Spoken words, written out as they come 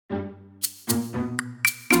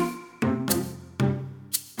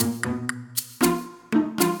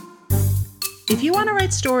If you want to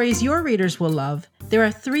write stories your readers will love, there are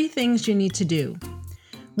 3 things you need to do.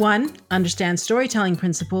 1, understand storytelling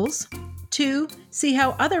principles. 2, see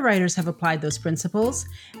how other writers have applied those principles.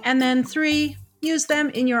 And then 3, use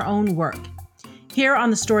them in your own work. Here on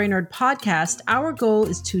the Story Nerd podcast, our goal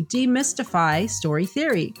is to demystify story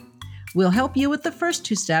theory. We'll help you with the first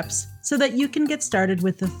 2 steps so that you can get started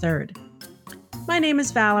with the third. My name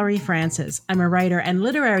is Valerie Francis. I'm a writer and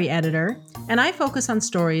literary editor, and I focus on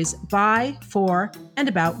stories by, for, and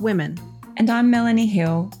about women. And I'm Melanie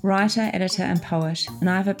Hill, writer, editor, and poet, and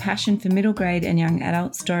I have a passion for middle grade and young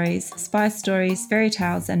adult stories, spy stories, fairy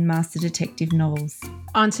tales, and master detective novels.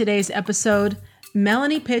 On today's episode,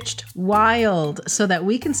 Melanie pitched Wild so that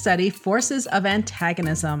we can study forces of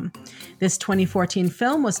antagonism. This 2014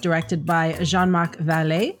 film was directed by Jean-Marc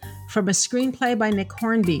Vallée from a screenplay by Nick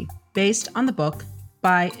Hornby, based on the book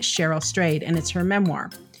by Cheryl Strayed, and it's her memoir.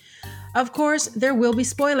 Of course, there will be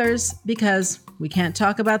spoilers because we can't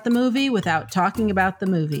talk about the movie without talking about the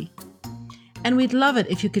movie. And we'd love it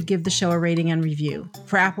if you could give the show a rating and review.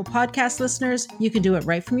 For Apple Podcast listeners, you can do it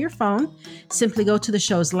right from your phone. Simply go to the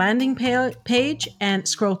show's landing page and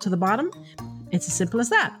scroll to the bottom. It's as simple as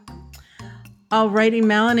that. Alrighty,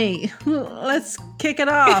 Melanie, let's kick it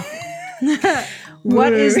off.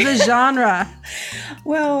 What is the genre?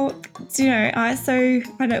 Well, I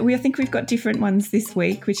think we've got different ones this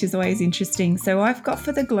week, which is always interesting. So I've got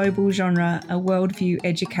for the global genre a worldview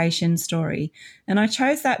education story. And I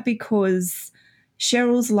chose that because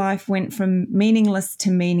Cheryl's life went from meaningless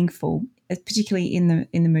to meaningful, particularly in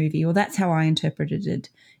the movie, or that's how I interpreted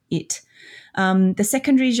it. The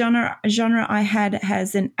secondary genre I had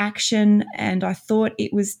has an action, and I thought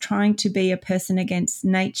it was trying to be a person against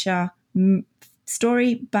nature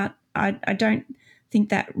story, but I don't think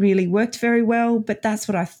that really worked very well, but that's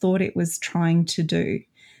what I thought it was trying to do.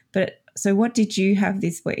 So what did you have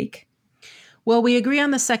this week? Well, we agree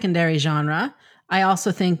on the secondary genre. I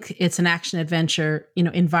also think it's an action adventure,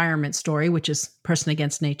 environment story, which is person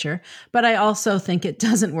against nature, but I also think it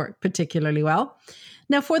doesn't work particularly well.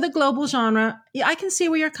 Now, for the global genre, I can see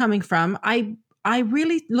where you're coming from. I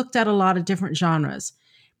really looked at a lot of different genres,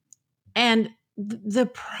 and the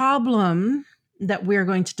problem that we're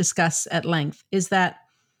going to discuss at length is that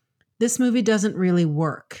this movie doesn't really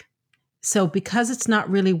work. So because it's not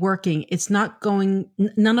really working,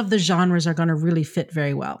 none of the genres are going to really fit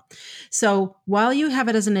very well. So while you have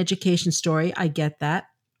it as an education story, I get that.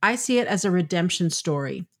 I see it as a redemption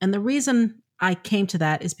story. And the reason I came to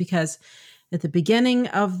that is because at the beginning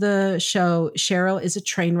of the show, Cheryl is a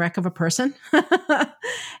train wreck of a person.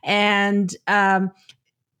 And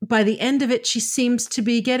by the end of it, she seems to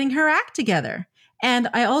be getting her act together. And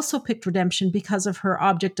I also picked redemption because of her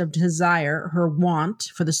object of desire, her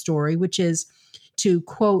want for the story, which is to,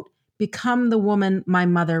 quote, become the woman my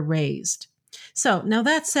mother raised. So now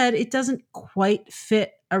that said, it doesn't quite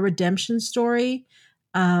fit a redemption story.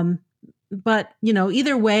 But,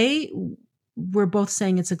 either way, we're both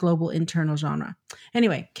saying it's a global internal genre.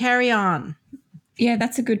 Anyway, carry on. Yeah,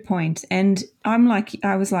 that's a good point. And I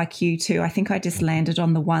was like you too. I think I just landed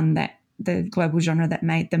on the global genre that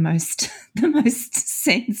made the most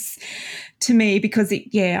sense to me because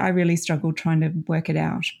I really struggled trying to work it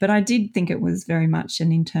out. But I did think it was very much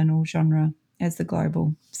an internal genre as the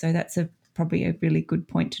global. So that's probably a really good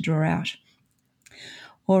point to draw out.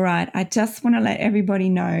 All right, I just want to let everybody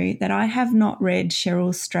know that I have not read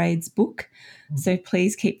Cheryl Strayed's book, so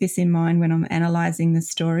please keep this in mind when I'm analysing the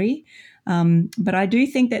story. But I do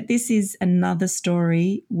think that this is another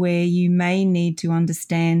story where you may need to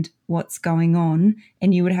understand what's going on,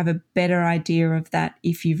 and you would have a better idea of that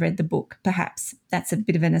if you've read the book. Perhaps that's a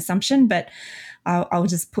bit of an assumption, but I'll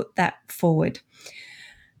just put that forward.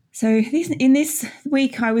 So in this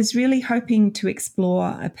week, I was really hoping to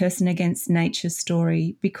explore a person against nature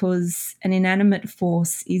story because an inanimate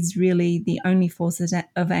force is really the only force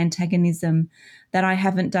of antagonism that I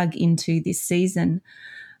haven't dug into this season.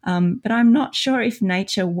 But I'm not sure if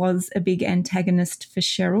nature was a big antagonist for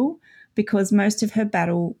Cheryl because most of her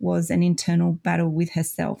battle was an internal battle with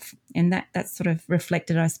herself. And that's sort of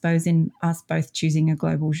reflected, I suppose, in us both choosing a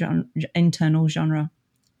global internal genre.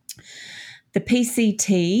 The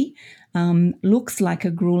PCT looks like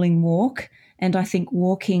a grueling walk, and I think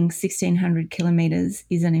walking 1,600 kilometres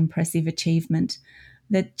is an impressive achievement.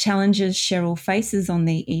 The challenges Cheryl faces on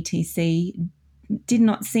the ETC did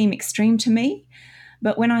not seem extreme to me,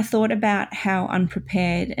 but when I thought about how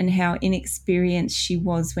unprepared and how inexperienced she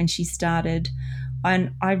was when she started,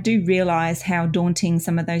 and I do realise how daunting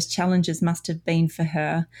some of those challenges must have been for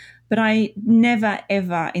her. But I never,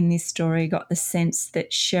 ever in this story got the sense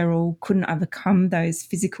that Cheryl couldn't overcome those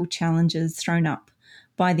physical challenges thrown up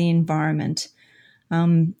by the environment.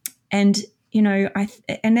 And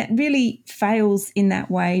and that really fails in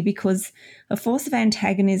that way, because a force of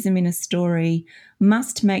antagonism in a story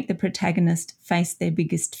must make the protagonist face their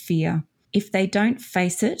biggest fear. If they don't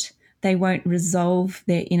face it, they won't resolve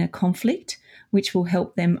their inner conflict, which will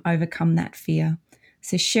help them overcome that fear.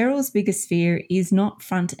 So Cheryl's biggest fear is not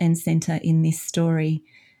front and center in this story.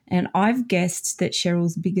 And I've guessed that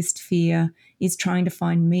Cheryl's biggest fear is trying to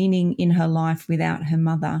find meaning in her life without her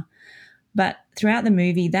mother. But throughout the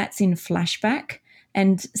movie, that's in flashback,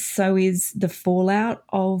 and so is the fallout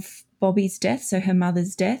of Bobby's death, so her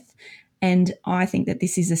mother's death. And I think that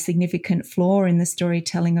this is a significant flaw in the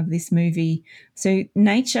storytelling of this movie. So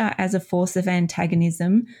nature as a force of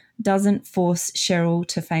antagonism doesn't force Cheryl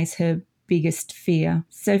to face her biggest fear.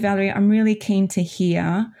 So Valerie, I'm really keen to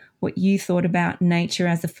hear what you thought about nature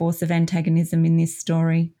as a force of antagonism in this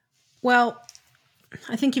story. Well,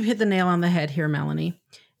 I think you've hit the nail on the head here, Melanie.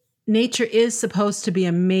 Nature is supposed to be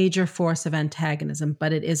a major force of antagonism,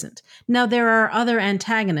 but it isn't. Now, there are other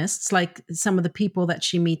antagonists, like some of the people that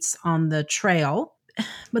she meets on the trail.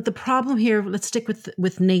 But the problem here, let's stick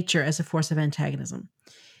with nature as a force of antagonism.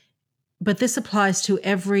 But this applies to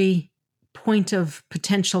every point of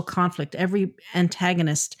potential conflict, every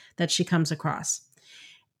antagonist that she comes across.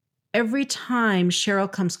 Every time Cheryl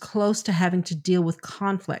comes close to having to deal with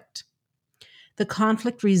conflict, the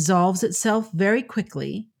conflict resolves itself very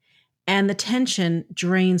quickly, and the tension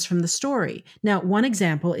drains from the story. Now, one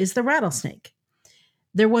example is the rattlesnake.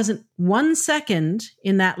 There wasn't 1 second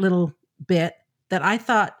in that little bit that I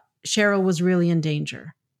thought Cheryl was really in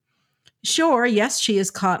danger. Sure, yes, she is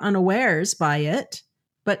caught unawares by it,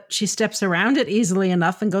 but she steps around it easily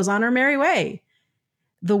enough and goes on her merry way.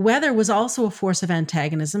 The weather was also a force of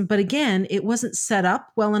antagonism, but again, it wasn't set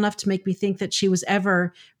up well enough to make me think that she was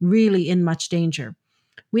ever really in much danger.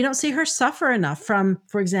 We don't see her suffer enough from,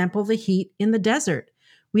 for example, the heat in the desert.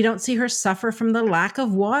 We don't see her suffer from the lack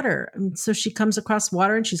of water. And so she comes across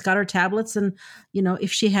water and she's got her tablets. And, if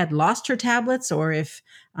she had lost her tablets, or if,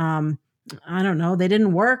 I don't know, they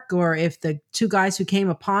didn't work, or if the two guys who came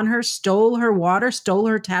upon her stole her water, stole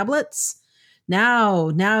her tablets, now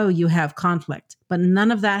you have conflict. But none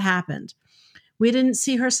of that happened. We didn't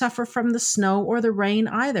see her suffer from the snow or the rain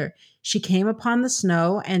either. She came upon the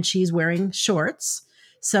snow and she's wearing shorts.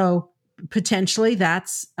 So potentially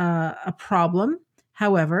that's a problem.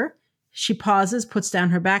 However, she pauses, puts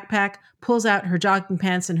down her backpack, pulls out her jogging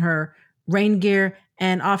pants and her rain gear,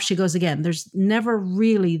 and off she goes again. There's never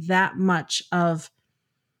really that much of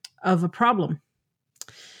a problem.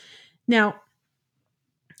 Now,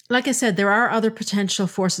 like I said, there are other potential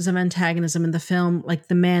forces of antagonism in the film, like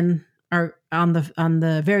the men are on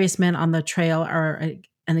the various men on the trail are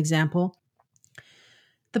an example.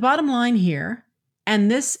 The bottom line here,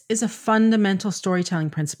 and this is a fundamental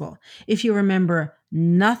storytelling principle. If you remember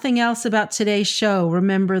nothing else about today's show,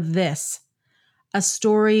 remember this: a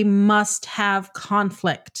story must have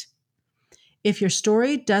conflict. If your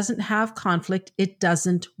story doesn't have conflict, it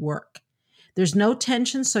doesn't work. There's no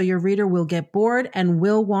tension, so your reader will get bored and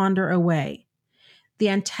will wander away. The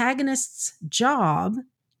antagonist's job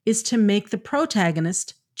is to make the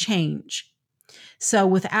protagonist change. So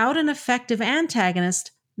without an effective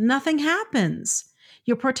antagonist, nothing happens.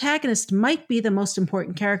 Your protagonist might be the most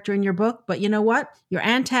important character in your book, but you know what? Your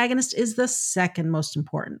antagonist is the second most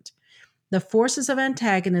important. The forces of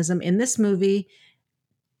antagonism in this movie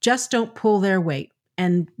just don't pull their weight,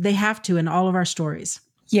 and they have to in all of our stories.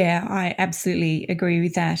 Yeah, I absolutely agree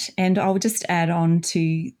with that. And I'll just add on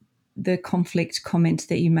to the conflict comment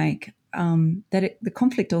that you make, the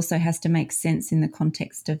conflict also has to make sense in the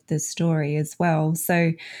context of the story as well.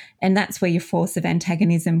 So, and that's where your force of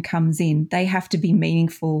antagonism comes in. They have to be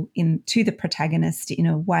meaningful to the protagonist in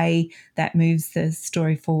a way that moves the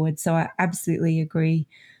story forward. So I absolutely agree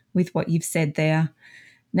with what you've said there.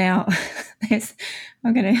 Now, I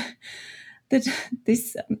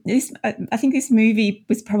think this movie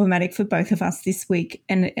was problematic for both of us this week,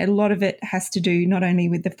 and a lot of it has to do not only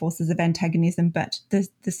with the forces of antagonism, but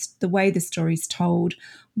the way the story's told,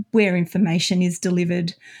 where information is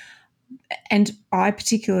delivered. And I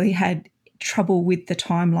particularly had trouble with the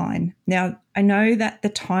timeline. Now, I know that the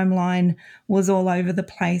timeline was all over the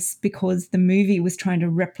place because the movie was trying to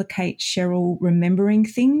replicate Cheryl remembering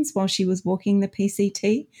things while she was walking the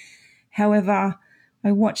PCT. However,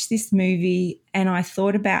 I watched this movie and I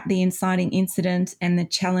thought about the inciting incident and the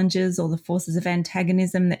challenges or the forces of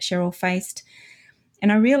antagonism that Cheryl faced.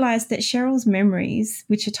 And I realized that Cheryl's memories,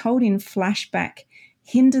 which are told in flashback,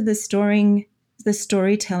 hinder the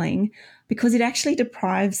storytelling because it actually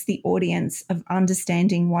deprives the audience of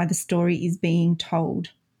understanding why the story is being told.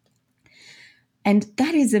 And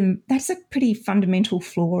that's a pretty fundamental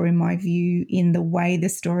flaw in my view in the way the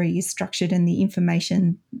story is structured and the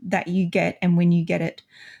information that you get and when you get it.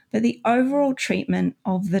 But the overall treatment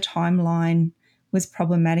of the timeline was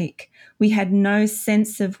problematic. We had no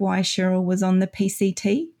sense of why Cheryl was on the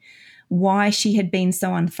PCT, why she had been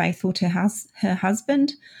so unfaithful to her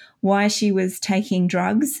husband, why she was taking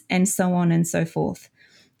drugs, and so on and so forth.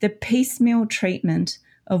 The piecemeal treatment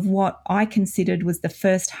of what I considered was the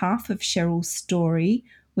first half of Cheryl's story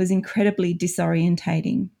was incredibly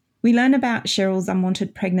disorientating. We learn about Cheryl's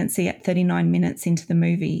unwanted pregnancy at 39 minutes into the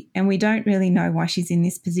movie, and we don't really know why she's in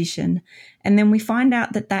this position. And then we find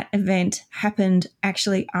out that that event happened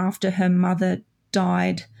actually after her mother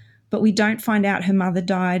died, but we don't find out her mother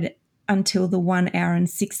died until the 1 hour and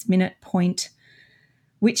 6 minute point,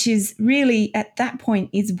 which is really at that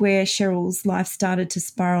point is where Cheryl's life started to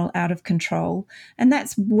spiral out of control. And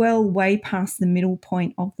that's well way past the middle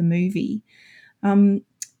point of the movie.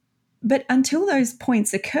 But until those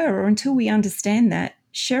points occur, or until we understand that,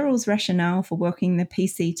 Cheryl's rationale for working the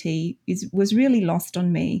PCT was really lost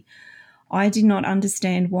on me. I did not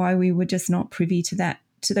understand why we were just not privy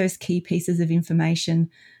to those key pieces of information,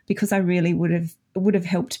 because I really would have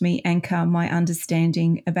helped me anchor my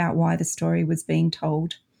understanding about why the story was being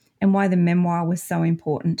told and why the memoir was so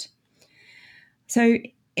important. So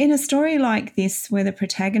in a story like this, where the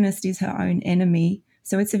protagonist is her own enemy,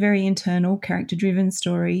 so it's a very internal, character-driven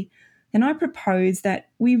story, then I propose that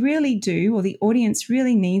we really do, or the audience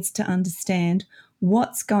really needs to understand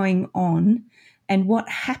what's going on and what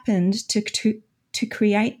happened to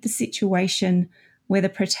create the situation where the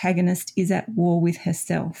protagonist is at war with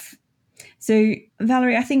herself. So,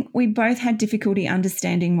 Valerie, I think we both had difficulty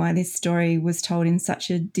understanding why this story was told in such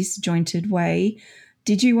a disjointed way.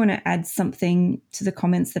 Did you want to add something to the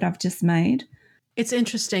comments that I've just made? It's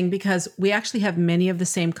interesting because we actually have many of the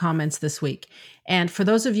same comments this week. And for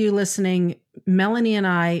those of you listening, Melanie and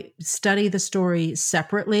I study the story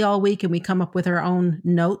separately all week, and we come up with our own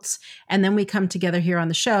notes. And then we come together here on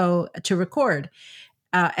the show to record.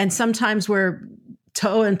 And sometimes we're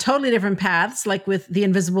in totally different paths, like with The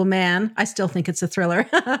Invisible Man. I still think it's a thriller.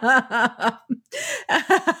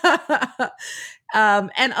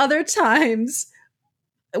 And other times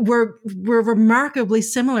we're remarkably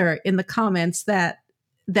similar in the comments that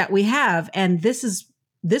we have. And this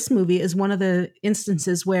movie is one of the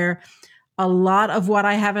instances where a lot of what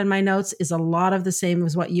I have in my notes is a lot of the same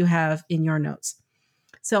as what you have in your notes.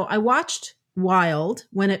 So I watched Wild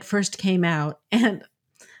when it first came out, and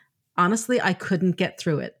honestly, I couldn't get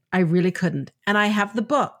through it. I really couldn't. And I have the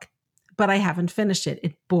book, but I haven't finished it.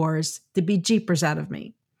 It bores the bejeepers out of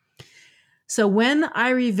me. So when I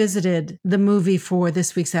revisited the movie for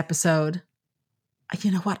this week's episode,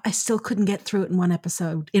 you know what? I still couldn't get through it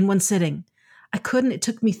in one sitting. I couldn't. It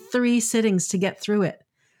took me 3 sittings to get through it.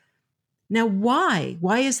 Now, why?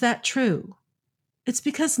 Why is that true? It's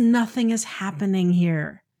because nothing is happening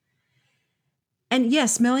here. And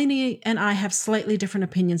yes, Melanie and I have slightly different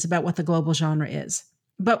opinions about what the global genre is,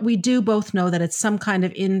 but we do both know that it's some kind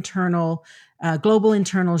of global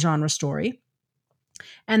internal genre story.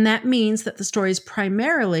 And that means that the story is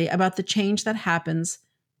primarily about the change that happens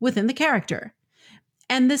within the character.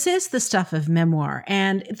 And this is the stuff of memoir,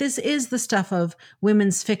 and this is the stuff of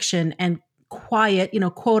women's fiction and quiet,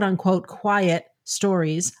 quote unquote, quiet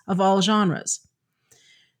stories of all genres.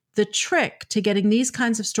 The trick to getting these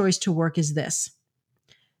kinds of stories to work is this.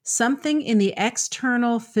 Something in the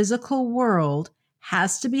external physical world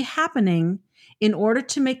has to be happening in order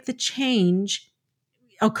to make the change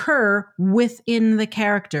occur within the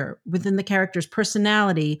character's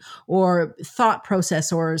personality or thought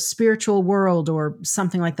process or spiritual world or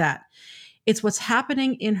something like that. It's what's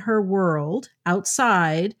happening in her world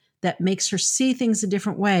outside that makes her see things a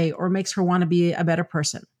different way or makes her want to be a better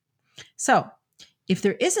person. So if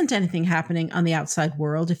there isn't anything happening on the outside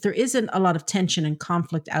world, if there isn't a lot of tension and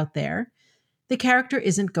conflict out there, the character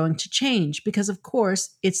isn't going to change because, of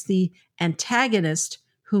course, it's the antagonist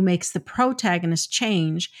who makes the protagonist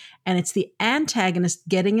change, and it's the antagonist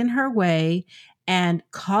getting in her way and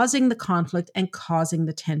causing the conflict and causing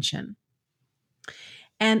the tension.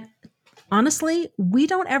 And honestly, we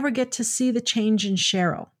don't ever get to see the change in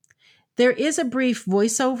Cheryl. There is a brief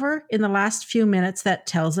voiceover in the last few minutes that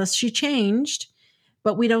tells us she changed,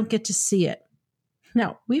 but we don't get to see it.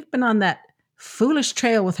 Now, we've been on that foolish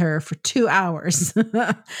trail with her for 2 hours,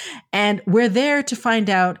 and we're there to find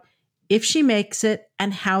out if she makes it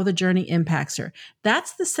and how the journey impacts her.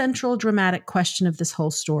 That's the central dramatic question of this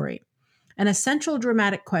whole story. And a central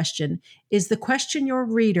dramatic question is the question your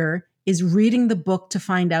reader is reading the book to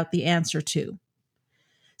find out the answer to.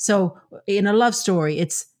 So in a love story,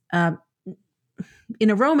 it's in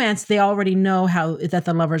a romance, they already know how that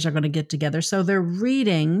the lovers are going to get together. So they're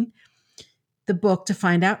reading the book to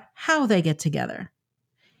find out how they get together.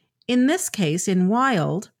 In this case, in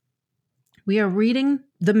Wild, we are reading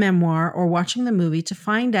the memoir or watching the movie to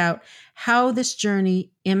find out how this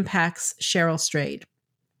journey impacts Cheryl Strayed.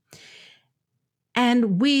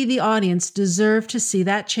 And we, the audience, deserve to see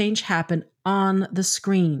that change happen on the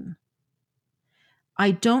screen.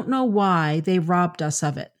 I don't know why they robbed us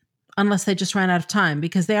of it, unless they just ran out of time,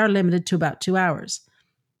 because they are limited to about 2 hours.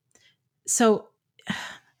 So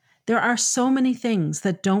there are so many things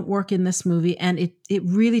that don't work in this movie, and it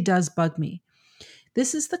really does bug me.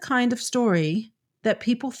 This is the kind of story that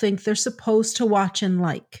people think they're supposed to watch and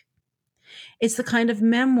like. It's the kind of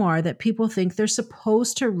memoir that people think they're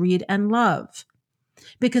supposed to read and love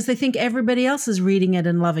because they think everybody else is reading it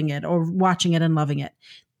and loving it or watching it and loving it.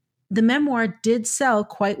 The memoir did sell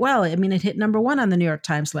quite well. I mean, it hit #1 on the New York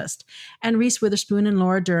Times list. And Reese Witherspoon and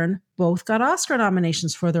Laura Dern both got Oscar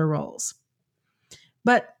nominations for their roles.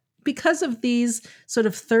 But because of these sort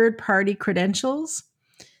of third-party credentials,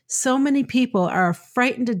 so many people are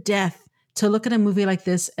frightened to death to look at a movie like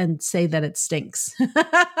this and say that it stinks.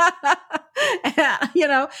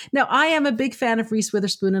 Now I am a big fan of Reese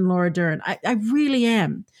Witherspoon and Laura Dern. I really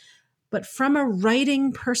am. But from a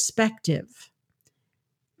writing perspective,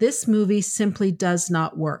 this movie simply does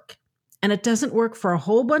not work. And it doesn't work for a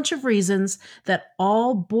whole bunch of reasons that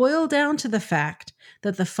all boil down to the fact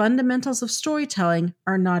that the fundamentals of storytelling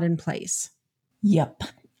are not in place. Yep.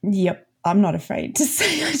 I'm not afraid to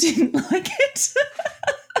say I didn't like it.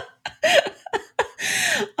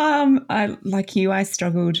 Like you, I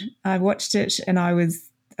struggled. I watched it and I was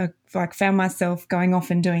found myself going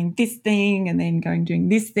off and doing this thing and then doing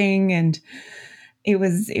this thing, and it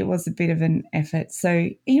was a bit of an effort. So,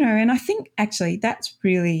 and I think actually that's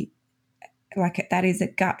really that is a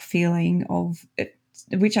gut feeling of it,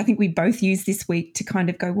 which I think we both use this week to kind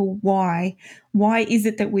of go, well, why is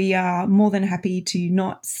it that we are more than happy to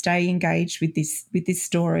not stay engaged with this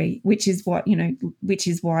story, which is why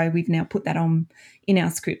we've now put that on in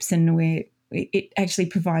our scripts, and it actually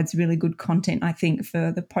provides really good content, I think,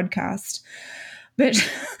 for the podcast. But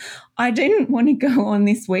I didn't want to go on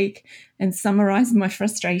this week and summarize my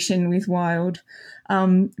frustration with Wild.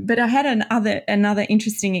 But I had another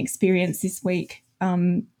interesting experience this week.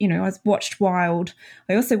 I watched Wild.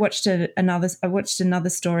 I also watched another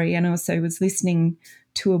story, and I also was listening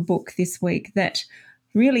to a book this week that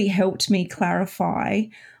really helped me clarify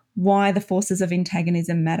why the forces of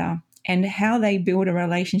antagonism matter and how they build a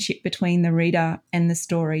relationship between the reader and the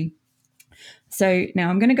story. So now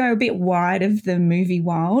I'm going to go a bit wide of the movie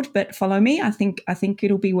Wild, but follow me. I think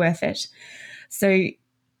it'll be worth it. So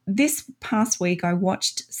this past week I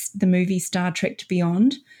watched the movie Star Trek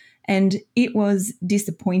Beyond, and it was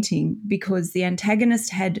disappointing because the antagonist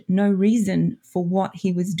had no reason for what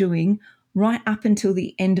he was doing right up until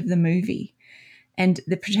the end of the movie. And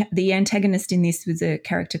the antagonist in this was a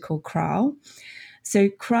character called Krall. So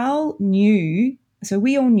Krall knew, so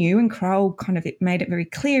we all knew, and Krall kind of made it very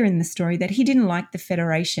clear in the story that he didn't like the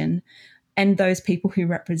Federation and those people who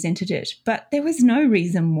represented it. But there was no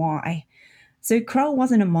reason why. So Krall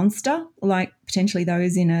wasn't a monster like potentially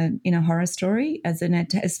those in a horror story as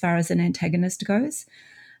far as an antagonist goes.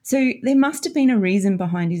 So there must have been a reason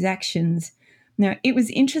behind his actions. Now, it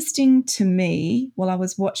was interesting to me while I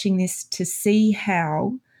was watching this to see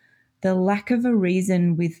how the lack of a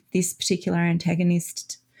reason with this particular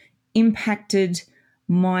antagonist impacted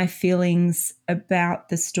my feelings about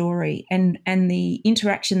the story and the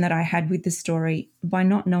interaction that I had with the story by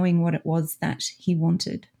not knowing what it was that he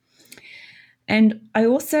wanted. And I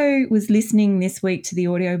also was listening this week to the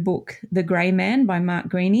audiobook The Grey Man by Mark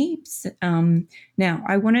Greaney. Now,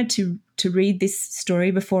 I wanted to read this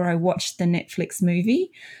story before I watched the Netflix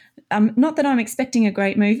movie. Not that I'm expecting a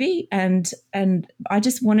great movie, and I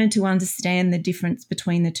just wanted to understand the difference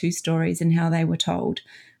between the two stories and how they were told.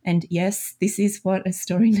 And yes, this is what a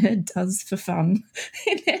story nerd does for fun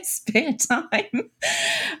in their spare time.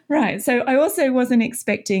 Right. So I also wasn't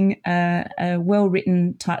expecting a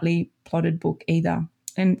well-written, tightly plotted book either.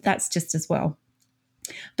 And that's just as well.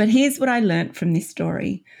 But here's what I learnt from this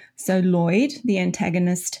story. So Lloyd, the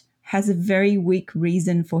antagonist, has a very weak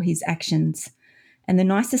reason for his actions. And the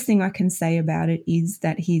nicest thing I can say about it is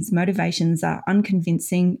that his motivations are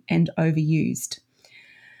unconvincing and overused.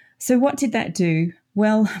 So what did that do?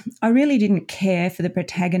 Well, I really didn't care for the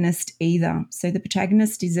protagonist either. So the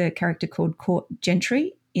protagonist is a character called Court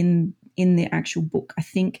Gentry in the actual book. I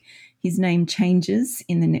think his name changes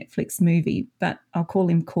in the Netflix movie, but I'll call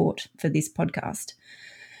him Court for this podcast.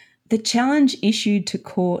 The challenge issued to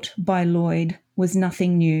Court by Lloyd was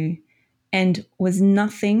nothing new. and was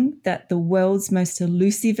nothing that the world's most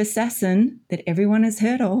elusive assassin, that everyone has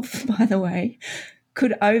heard of, by the way,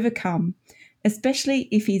 could overcome, especially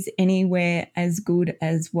if he's anywhere as good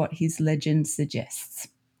as what his legend suggests.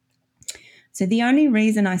 So the only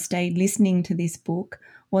reason I stayed listening to this book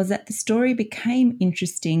was that the story became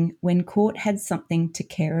interesting when Court had something to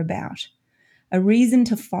care about, a reason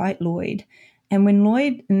to fight Lloyd.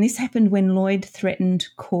 And this happened when Lloyd threatened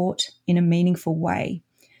Court in a meaningful way.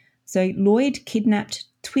 So Lloyd kidnapped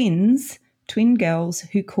twin girls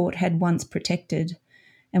who Court had once protected.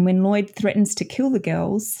 And when Lloyd threatens to kill the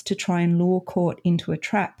girls to try and lure Court into a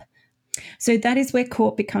trap. So that is where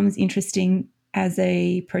Court becomes interesting as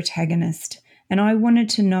a protagonist. And I wanted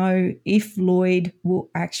to know if Lloyd will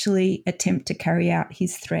actually attempt to carry out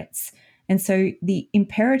his threats. And so the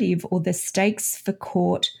imperative or the stakes for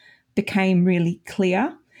Court became really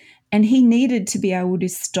clear. And he needed to be able to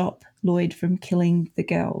stop Lloyd from killing the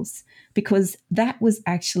girls, because that was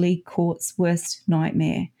actually Court's worst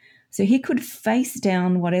nightmare. So he could face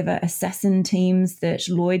down whatever assassin teams that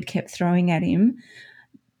Lloyd kept throwing at him.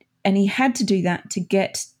 And he had to do that to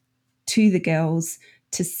get to the girls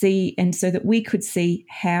to see, and so that we could see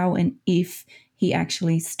how and if he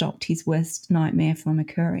actually stopped his worst nightmare from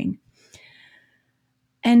occurring.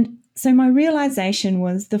 And so my realization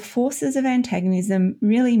was the forces of antagonism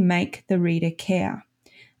really make the reader care.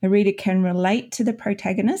 A reader can relate to the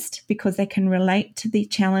protagonist because they can relate to the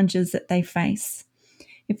challenges that they face.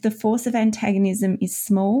 If the force of antagonism is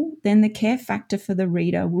small, then the care factor for the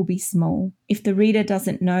reader will be small. If the reader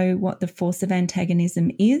doesn't know what the force of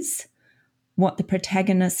antagonism is, what the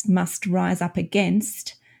protagonist must rise up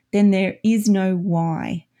against, then there is no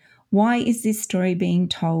why. Why is this story being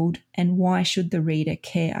told, and why should the reader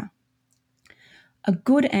care? A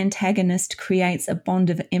good antagonist creates a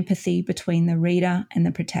bond of empathy between the reader and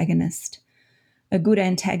the protagonist. A good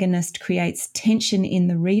antagonist creates tension in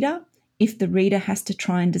the reader if the reader has to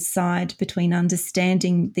try and decide between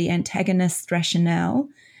understanding the antagonist's rationale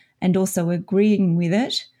and also agreeing with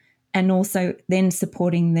it, and also then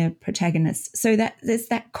supporting the protagonist. So that there's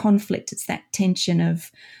that conflict, it's that tension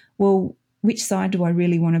of, well, which side do I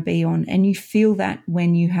really want to be on? And you feel that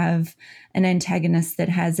when you have an antagonist that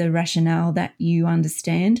has a rationale that you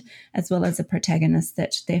understand, as well as a protagonist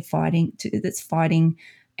that that's fighting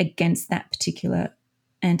against that particular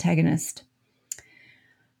antagonist.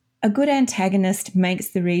 A good antagonist makes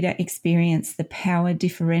the reader experience the power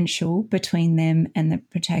differential between them and the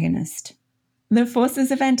protagonist. The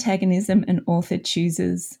forces of antagonism an author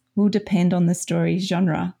chooses will depend on the story's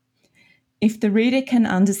genre. If the reader can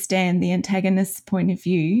understand the antagonist's point of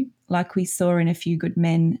view, like we saw in A Few Good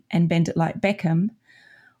Men and Bend It Like Beckham,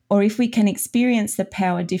 or if we can experience the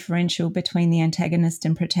power differential between the antagonist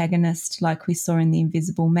and protagonist, like we saw in The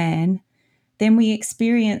Invisible Man, then we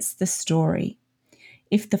experience the story.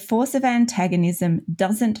 If the force of antagonism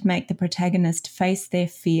doesn't make the protagonist face their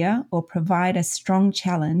fear or provide a strong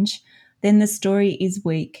challenge, then the story is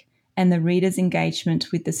weak and the reader's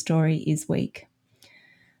engagement with the story is weak.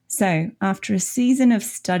 So, after a season of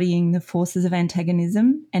studying the forces of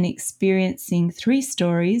antagonism and experiencing 3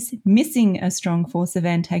 stories missing a strong force of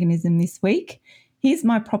antagonism this week, here's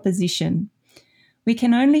my proposition. We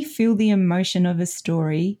can only feel the emotion of a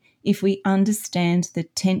story if we understand the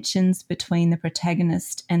tensions between the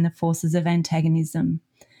protagonist and the forces of antagonism.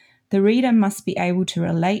 The reader must be able to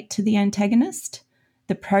relate to the antagonist,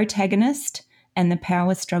 the protagonist, and the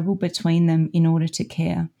power struggle between them in order to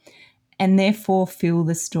care, and therefore feel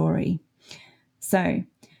the story. So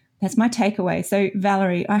that's my takeaway. So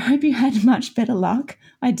Valerie, I hope you had much better luck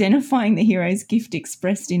identifying the hero's gift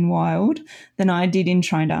expressed in Wild than I did in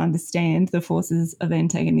trying to understand the forces of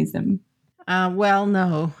antagonism. Well,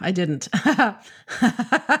 no, I didn't.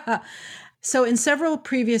 So in several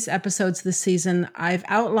previous episodes this season, I've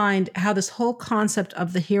outlined how this whole concept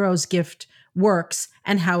of the hero's gift works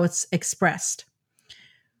and how it's expressed.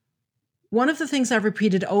 One of the things I've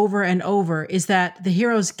repeated over and over is that the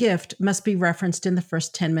hero's gift must be referenced in the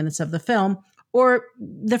first 10 minutes of the film or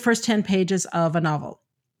the first 10 pages of a novel.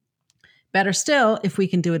 Better still, if we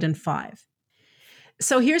can do it in 5.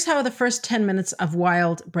 So here's how the first 10 minutes of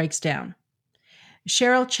Wild breaks down.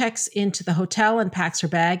 Cheryl checks into the hotel and packs her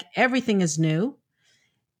bag. Everything is new,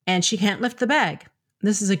 and she can't lift the bag.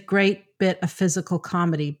 This is a great bit of physical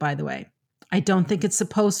comedy, by the way. I don't think it's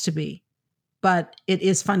supposed to be, but it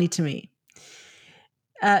is funny to me.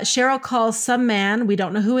 Cheryl calls some man, we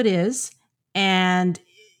don't know who it is, and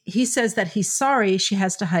he says that he's sorry she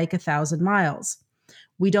has to hike 1,000 miles.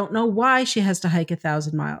 We don't know why she has to hike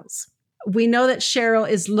 1,000 miles. We know that Cheryl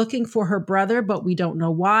is looking for her brother, but we don't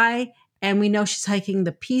know why. And we know she's hiking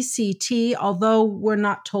the PCT, although we're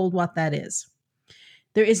not told what that is.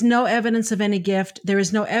 There is no evidence of any gift. There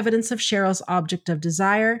is no evidence of Cheryl's object of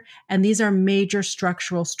desire. And these are major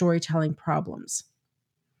structural storytelling problems.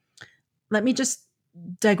 Let me just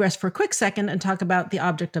digress for a quick second and talk about the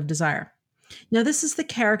object of desire. Now, this is the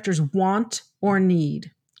character's want or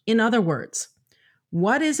need. In other words,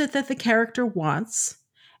 what is it that the character wants,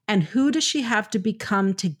 and who does she have to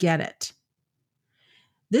become to get it?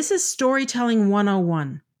 This is storytelling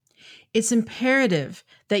 101. It's imperative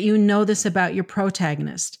that you know this about your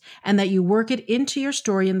protagonist and that you work it into your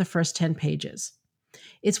story in the first 10 pages.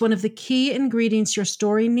 It's one of the key ingredients your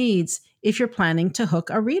story needs if you're planning to hook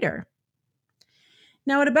a reader.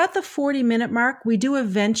 Now, at about the 40-minute mark, we do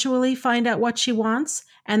eventually find out what she wants,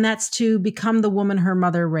 and that's to become the woman her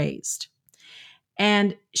mother raised.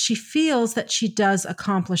 And she feels that she does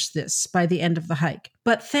accomplish this by the end of the hike.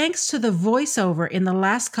 But thanks to the voiceover in the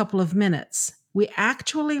last couple of minutes, we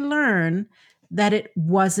actually learn that it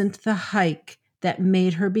wasn't the hike that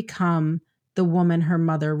made her become the woman her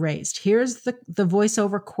mother raised. Here's the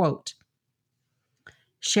voiceover quote.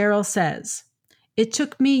 Cheryl says, "It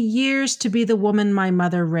took me years to be the woman my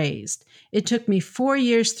mother raised. It took me 4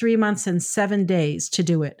 years, 3 months, and 7 days to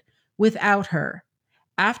do it. Without her.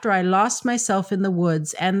 After I lost myself in the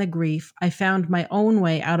woods and the grief, I found my own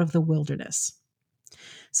way out of the wilderness."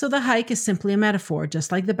 So the hike is simply a metaphor,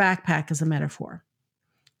 just like the backpack is a metaphor.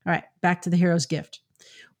 All right, back to the hero's gift.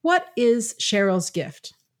 What is Cheryl's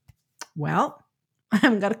gift? Well, I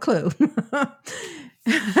haven't got a clue.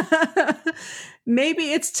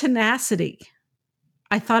 Maybe it's tenacity.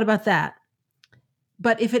 I thought about that.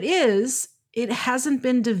 But if it is, it hasn't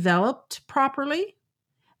been developed properly.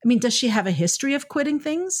 I mean, does she have a history of quitting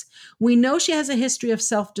things? We know she has a history of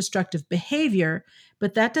self-destructive behavior,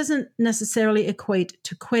 but that doesn't necessarily equate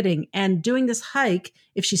to quitting. And doing this hike,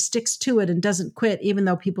 if she sticks to it and doesn't quit, even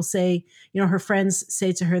though people say, her friends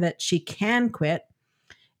say to her that she can quit,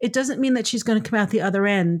 it doesn't mean that she's going to come out the other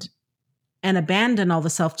end and abandon all the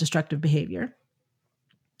self-destructive behavior.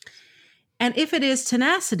 And if it is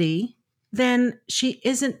tenacity, then she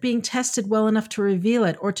isn't being tested well enough to reveal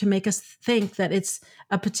it or to make us think that it's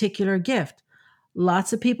a particular gift.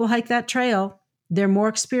 Lots of people hike that trail. They're more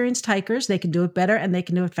experienced hikers. They can do it better and they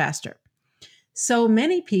can do it faster. So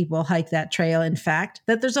many people hike that trail, in fact,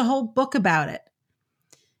 that there's a whole book about it.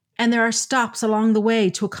 And there are stops along the way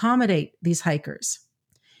to accommodate these hikers.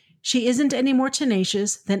 She isn't any more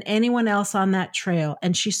tenacious than anyone else on that trail,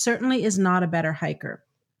 and she certainly is not a better hiker.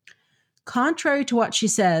 Contrary to what she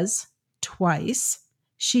says twice,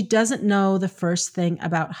 she doesn't know the first thing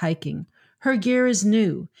about hiking. Her gear is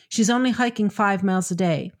new. She's only hiking 5 miles a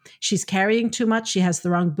day. She's carrying too much. She has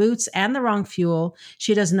the wrong boots and the wrong fuel.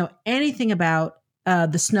 She doesn't know anything about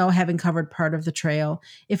the snow having covered part of the trail.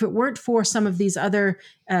 If it weren't for some of these other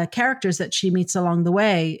characters that she meets along the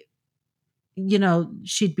way,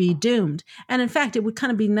 she'd be doomed. And in fact, it would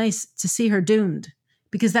kind of be nice to see her doomed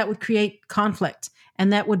because that would create conflict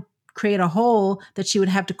and that would create a hole that she would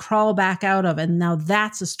have to crawl back out of. And now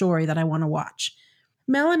that's a story that I want to watch.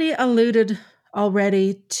 Melanie alluded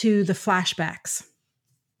already to the flashbacks.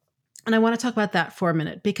 And I want to talk about that for a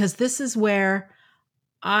minute because this is where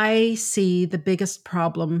I see the biggest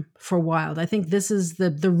problem for Wild. I think this is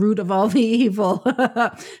the root of all the evil.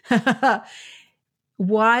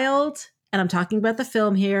 Wild, and I'm talking about the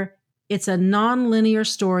film here, it's a non-linear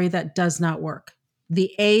story that does not work.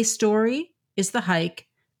 The A story is the hike.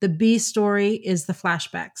 The B story is the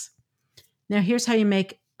flashbacks. Now, here's how you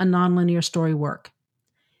make a nonlinear story work.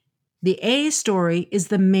 The A story is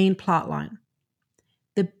the main plot line.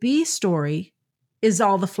 The B story is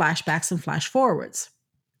all the flashbacks and flash forwards.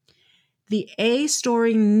 The A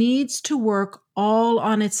story needs to work all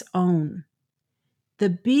on its own. The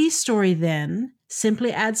B story then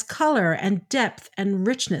simply adds color and depth and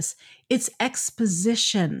richness. It's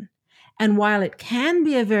exposition. And while it can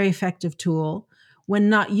be a very effective tool, when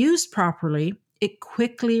not used properly, it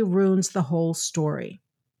quickly ruins the whole story.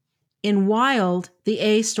 In Wild, the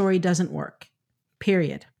A story doesn't work,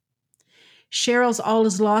 period. Cheryl's all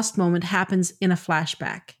is lost moment happens in a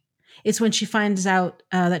flashback. It's when she finds out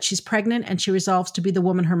that she's pregnant and she resolves to be the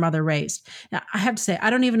woman her mother raised. Now, I have to say, I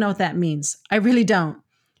don't even know what that means. I really don't.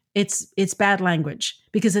 It's bad language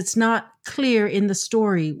because it's not clear in the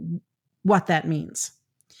story what that means.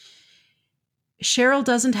 Cheryl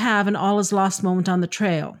doesn't have an all is lost moment on the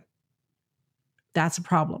trail. That's a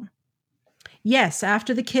problem. Yes,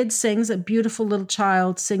 after the kid sings, a beautiful little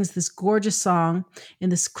child sings this gorgeous song in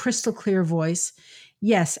this crystal clear voice.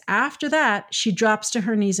 Yes, after that, she drops to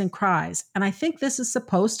her knees and cries. And I think this is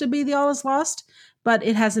supposed to be the all is lost, but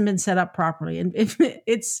it hasn't been set up properly. And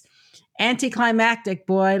Anticlimactic,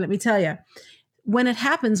 boy, let me tell you. When it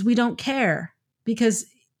happens, we don't care because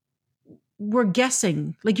we're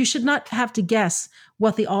guessing. Like, you should not have to guess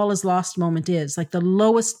what the all is lost moment is, like the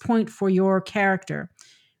lowest point for your character.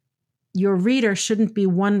 Your reader shouldn't be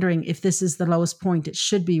wondering if this is the lowest point. It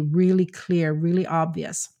should be really clear, really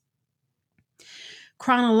obvious.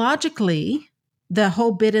 Chronologically, the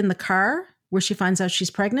whole bit in the car where she finds out she's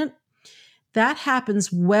pregnant, that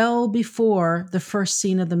happens well before the first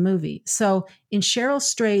scene of the movie. So in Cheryl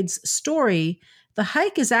Strayed's story, the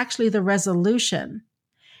hike is actually the resolution.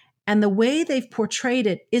 And the way they've portrayed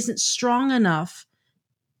it isn't strong enough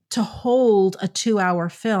to hold a 2-hour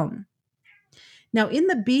film. Now, in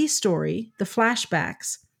the B story, the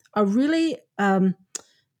flashbacks, a really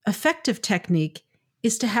effective technique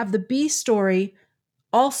is to have the B story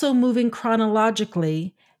also moving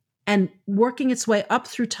chronologically and working its way up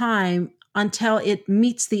through time until it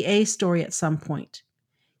meets the A story at some point.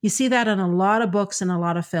 You see that in a lot of books and a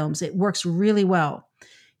lot of films. It works really well.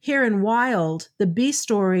 Here in Wild, the B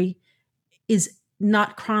story is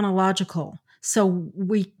not chronological. So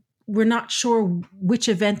we're not sure which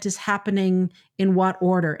event is happening in what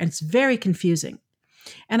order, and it's very confusing.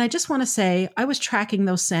 And I just want to say, I was tracking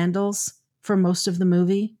those sandals for most of the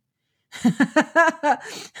movie.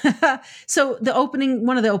 So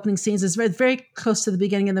one of the opening scenes is very, very close to the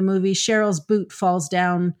beginning of the movie. Cheryl's boot falls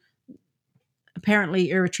down, apparently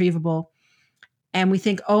irretrievable. And we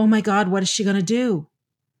think, oh my God, what is she going to do?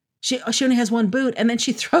 She only has one boot, and then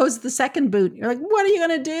she throws the second boot. You're like, what are you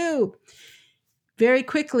going to do? Very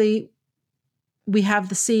quickly, we have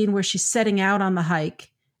the scene where she's setting out on the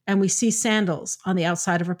hike, and we see sandals on the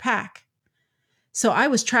outside of her pack. So I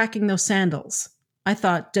was tracking those sandals. I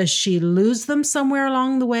thought, does she lose them somewhere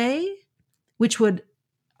along the way? Which would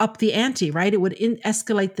up the ante, right? It would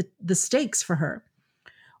escalate the stakes for her.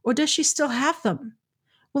 Or does she still have them?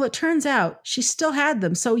 Well, it turns out she still had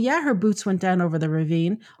them. So yeah, her boots went down over the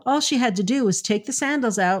ravine. All she had to do was take the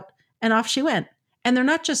sandals out and off she went. And they're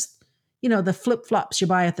not just, the flip-flops you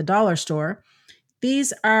buy at the dollar store.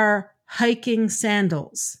 These are hiking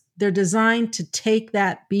sandals. They're designed to take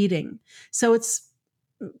that beating. So it's,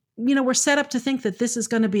 we're set up to think that this is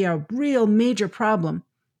going to be a real major problem.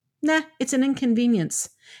 Nah, it's an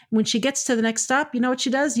inconvenience. When she gets to the next stop, you know what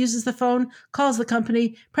she does? Uses the phone, calls the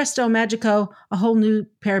company, presto magico, a whole new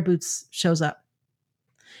pair of boots shows up.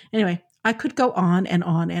 Anyway, I could go on and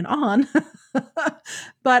on and on,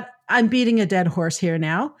 but I'm beating a dead horse here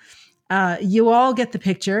now. You all get the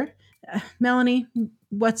picture. Melanie,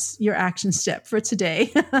 what's your action step for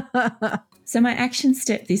today? So my action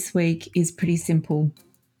step this week is pretty simple.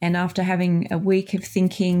 And after having a week of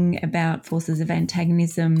thinking about forces of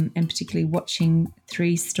antagonism and particularly watching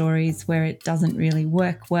 3 stories where it doesn't really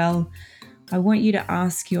work well, I want you to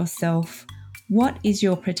ask yourself, what is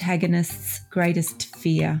your protagonist's greatest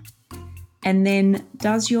fear? And then,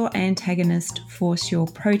 does your antagonist force your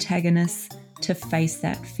protagonist to face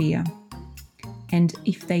that fear? And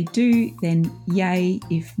if they do, then yay.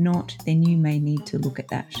 If not, then you may need to look at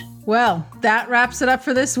that. Well, that wraps it up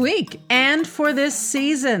for this week and for this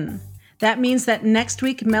season. That means that next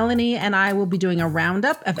week, Melanie and I will be doing a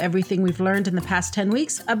roundup of everything we've learned in the past 10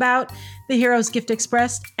 weeks about the Hero's Gift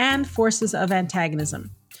Expressed and forces of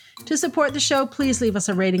antagonism. To support the show, please leave us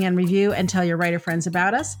a rating and review and tell your writer friends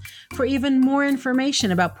about us. For even more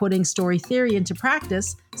information about putting story theory into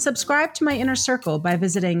practice, subscribe to my Inner Circle by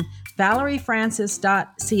visiting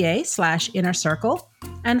valeriefrancis.ca/inner circle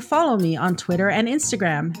and follow me on Twitter and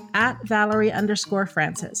Instagram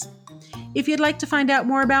 @Valerie_Francis. If you'd like to find out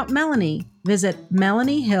more about Melanie, visit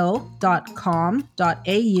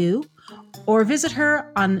melaniehill.com.au or visit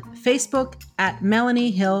her on Facebook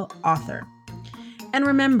 @MelanieHillAuthor. And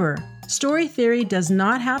remember, story theory does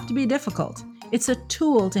not have to be difficult. It's a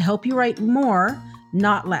tool to help you write more,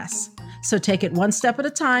 not less. So take it one step at a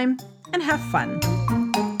time and have fun.